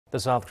The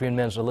South Korean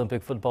men's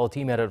Olympic football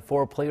team added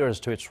 4 players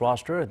to its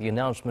roster. The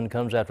announcement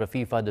comes after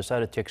FIFA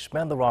decided to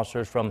expand the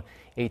rosters from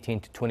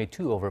 18 to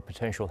 22 over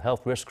potential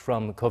health risks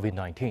from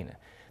COVID-19.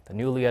 The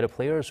newly added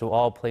players, who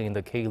all play in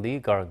the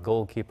K-League, are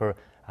goalkeeper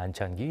An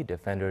Chan-gi,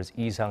 defenders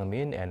Lee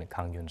Sang-min and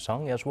Kang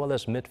Yoon-seong, as well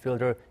as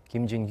midfielder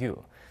Kim Jin-gyu.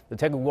 The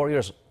taeguk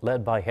Warriors,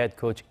 led by head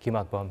coach Kim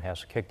Hak-bum,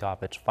 has kicked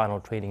off its final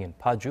training in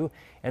Paju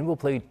and will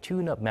play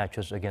tune-up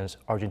matches against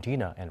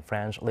Argentina and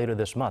France later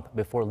this month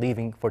before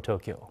leaving for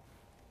Tokyo.